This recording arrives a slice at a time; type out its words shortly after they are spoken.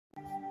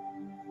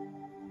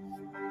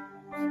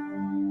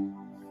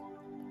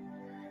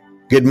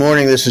Good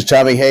morning. This is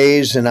Tommy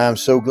Hayes, and I'm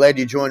so glad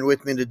you joined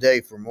with me today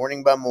for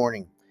Morning by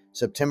Morning,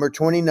 September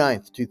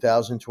 29th,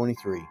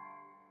 2023.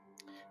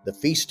 The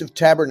Feast of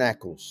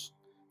Tabernacles,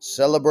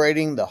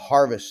 celebrating the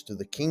harvest of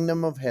the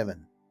kingdom of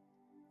heaven.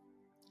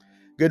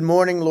 Good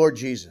morning, Lord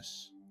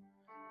Jesus.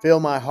 Fill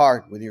my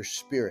heart with your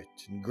spirit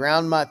and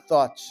ground my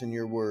thoughts in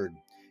your word.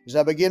 As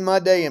I begin my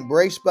day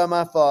embraced by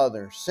my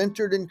Father,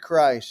 centered in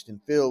Christ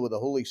and filled with the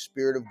Holy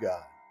Spirit of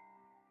God.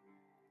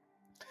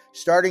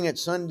 Starting at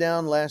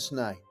sundown last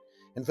night,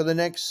 and for the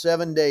next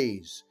 7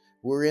 days,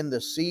 we're in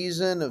the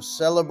season of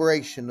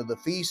celebration of the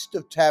Feast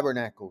of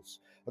Tabernacles,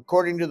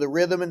 according to the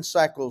rhythm and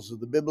cycles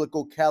of the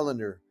biblical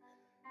calendar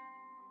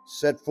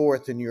set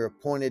forth in your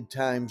appointed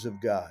times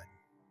of God.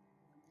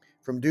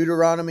 From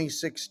Deuteronomy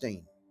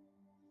 16,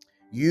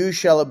 you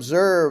shall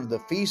observe the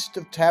Feast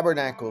of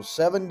Tabernacles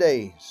 7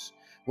 days,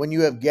 when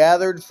you have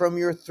gathered from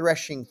your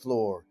threshing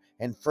floor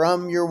and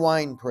from your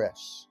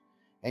winepress.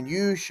 And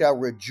you shall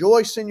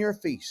rejoice in your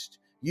feast,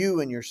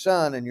 you and your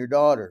son and your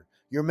daughter,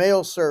 your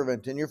male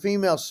servant and your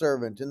female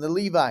servant, and the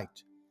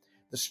Levite,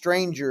 the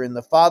stranger and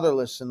the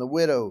fatherless and the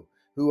widow,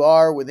 who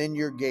are within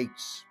your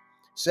gates.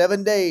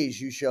 7 days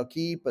you shall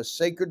keep a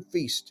sacred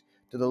feast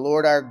to the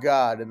Lord our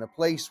God in the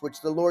place which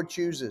the Lord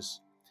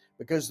chooses,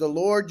 because the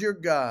Lord your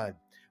God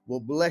will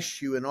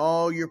bless you in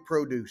all your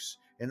produce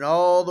and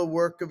all the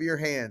work of your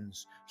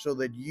hands, so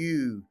that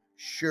you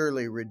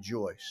surely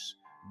rejoice.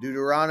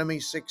 Deuteronomy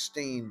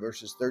 16,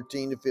 verses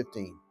 13 to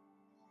 15.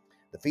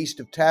 The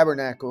Feast of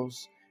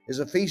Tabernacles is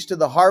a feast of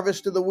the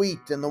harvest of the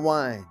wheat and the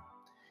wine.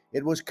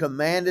 It was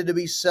commanded to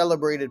be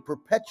celebrated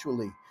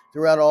perpetually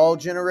throughout all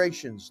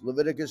generations.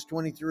 Leviticus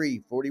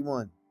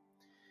 23:41.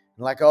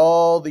 Like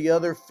all the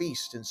other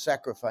feasts and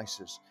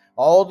sacrifices,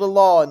 all the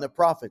law and the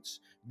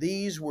prophets,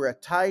 these were a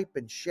type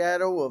and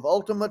shadow of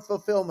ultimate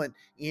fulfillment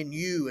in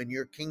you and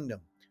your kingdom,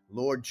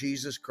 Lord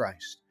Jesus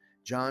Christ.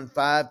 John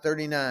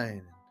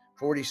 5:39,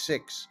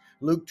 46,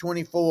 Luke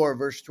 24,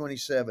 verse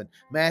 27,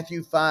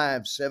 Matthew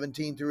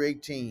 5:17 through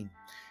 18,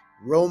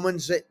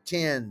 Romans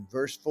 10,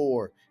 verse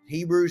 4,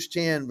 Hebrews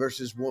 10,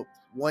 verses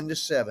 1 to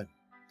 7.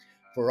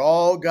 For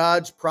all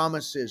God's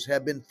promises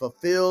have been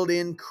fulfilled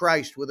in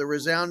Christ with a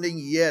resounding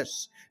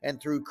yes, and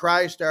through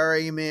Christ our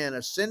amen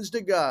ascends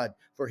to God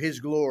for his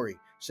glory.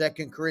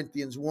 2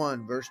 Corinthians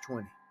 1, verse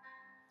 20.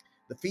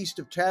 The Feast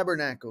of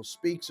Tabernacles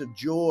speaks of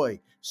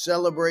joy,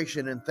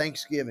 celebration, and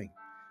thanksgiving.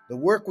 The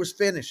work was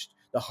finished.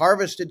 The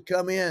harvest had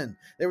come in.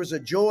 There was a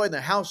joy in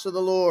the house of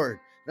the Lord.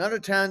 Not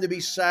a time to be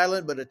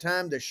silent, but a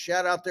time to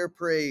shout out their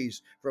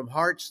praise from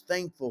hearts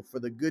thankful for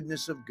the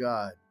goodness of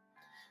God.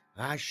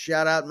 I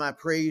shout out my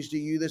praise to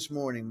you this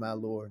morning, my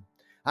Lord.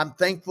 I'm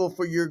thankful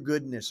for your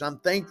goodness. I'm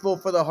thankful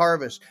for the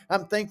harvest.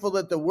 I'm thankful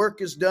that the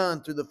work is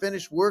done through the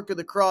finished work of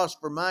the cross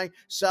for my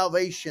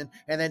salvation,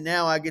 and that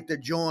now I get to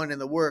join in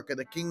the work of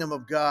the kingdom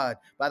of God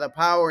by the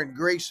power and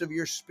grace of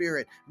your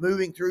Spirit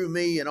moving through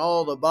me and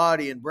all the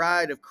body and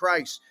bride of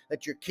Christ,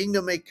 that your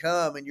kingdom may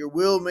come and your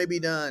will may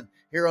be done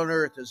here on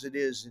earth as it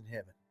is in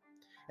heaven.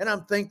 And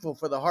I'm thankful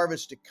for the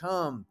harvest to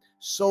come,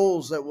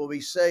 souls that will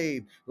be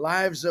saved,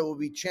 lives that will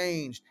be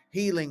changed,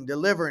 healing,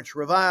 deliverance,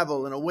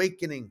 revival, and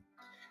awakening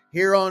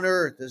here on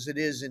earth as it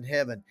is in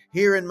heaven,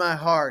 here in my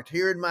heart,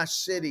 here in my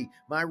city,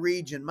 my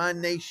region, my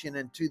nation,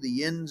 and to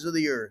the ends of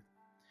the earth.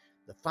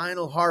 The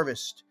final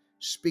harvest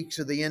speaks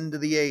of the end of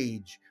the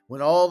age,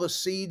 when all the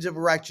seeds of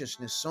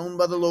righteousness sown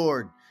by the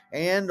Lord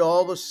and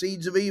all the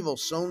seeds of evil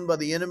sown by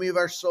the enemy of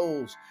our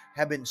souls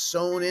have been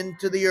sown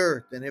into the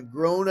earth and have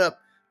grown up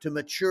to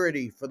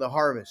maturity for the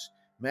harvest.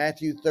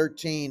 Matthew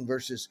 13,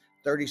 verses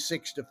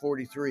 36 to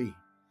 43.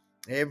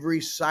 Every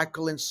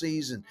cycle and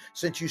season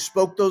since you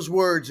spoke those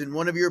words in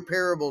one of your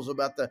parables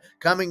about the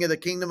coming of the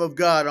kingdom of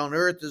God on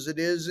earth as it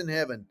is in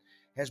heaven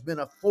has been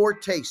a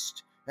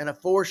foretaste and a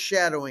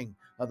foreshadowing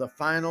of the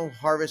final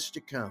harvest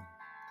to come.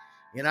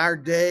 In our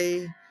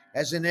day,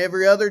 as in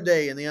every other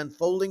day in the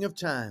unfolding of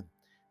time,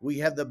 we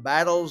have the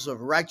battles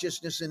of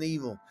righteousness and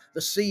evil,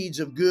 the seeds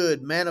of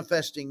good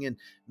manifesting in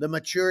the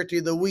maturity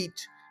of the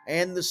wheat,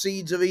 and the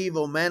seeds of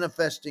evil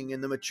manifesting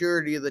in the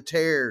maturity of the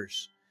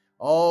tares,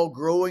 all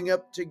growing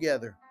up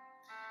together.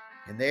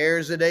 And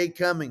there's a day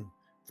coming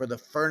for the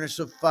furnace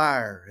of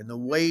fire and the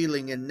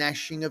wailing and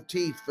gnashing of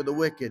teeth for the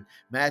wicked.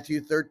 Matthew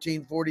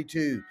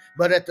 13:42.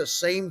 But at the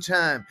same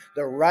time,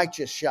 the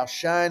righteous shall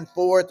shine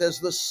forth as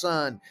the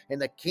sun in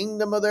the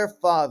kingdom of their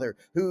Father.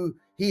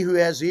 He who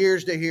has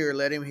ears to hear,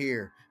 let him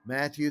hear.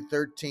 Matthew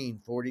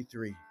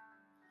 13:43.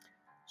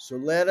 So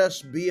let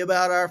us be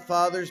about our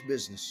Father's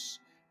business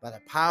by the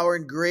power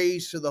and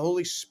grace of the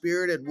Holy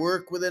Spirit at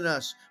work within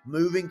us,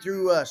 moving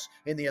through us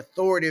in the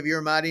authority of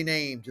your mighty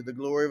name to the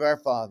glory of our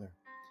Father.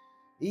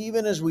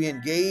 Even as we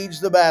engage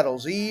the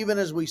battles, even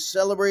as we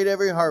celebrate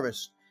every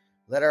harvest,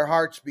 let our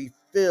hearts be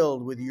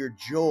filled with your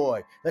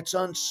joy that's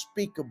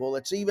unspeakable,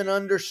 that's even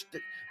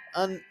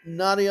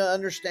not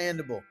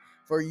understandable.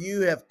 For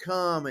you have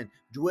come and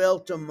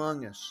dwelt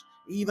among us,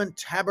 even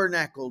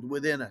tabernacled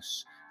within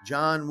us.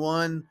 John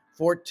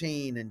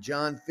 1:14 and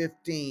John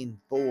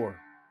 15:4.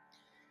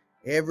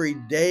 Every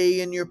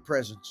day in your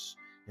presence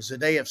is a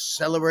day of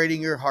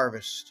celebrating your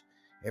harvest.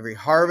 Every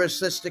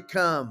harvest that's to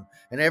come,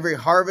 and every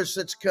harvest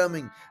that's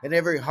coming, and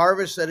every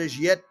harvest that is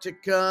yet to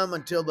come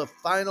until the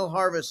final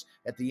harvest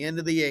at the end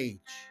of the age.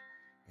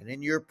 And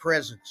in your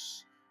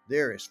presence,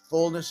 there is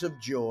fullness of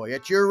joy.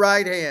 At your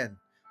right hand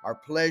are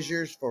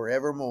pleasures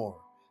forevermore.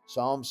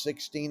 Psalm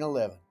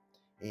 16:11.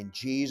 In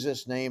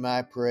Jesus' name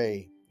I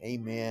pray.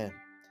 Amen.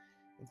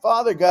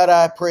 Father God,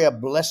 I pray a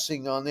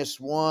blessing on this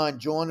one.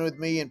 Join with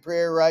me in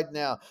prayer right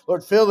now.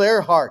 Lord, fill their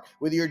heart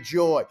with your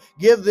joy.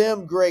 Give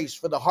them grace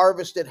for the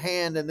harvest at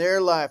hand in their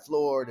life,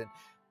 Lord, and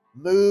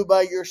move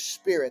by your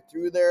Spirit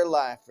through their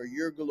life for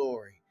your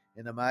glory.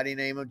 In the mighty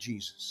name of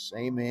Jesus,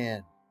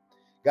 amen.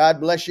 God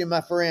bless you,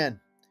 my friend,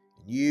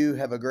 and you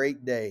have a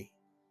great day.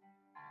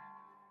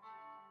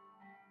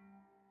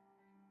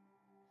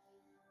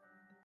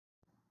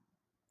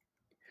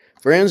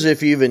 Friends,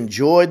 if you've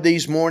enjoyed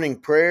these morning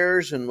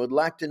prayers and would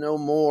like to know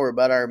more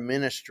about our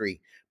ministry,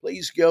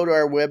 please go to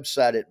our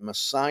website at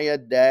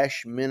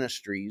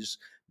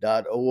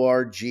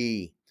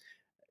messiah-ministries.org,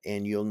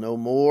 and you'll know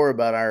more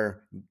about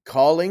our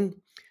calling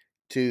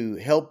to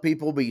help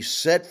people be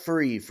set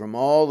free from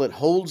all that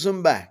holds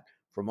them back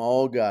from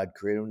all God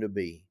created them to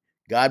be.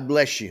 God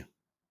bless you.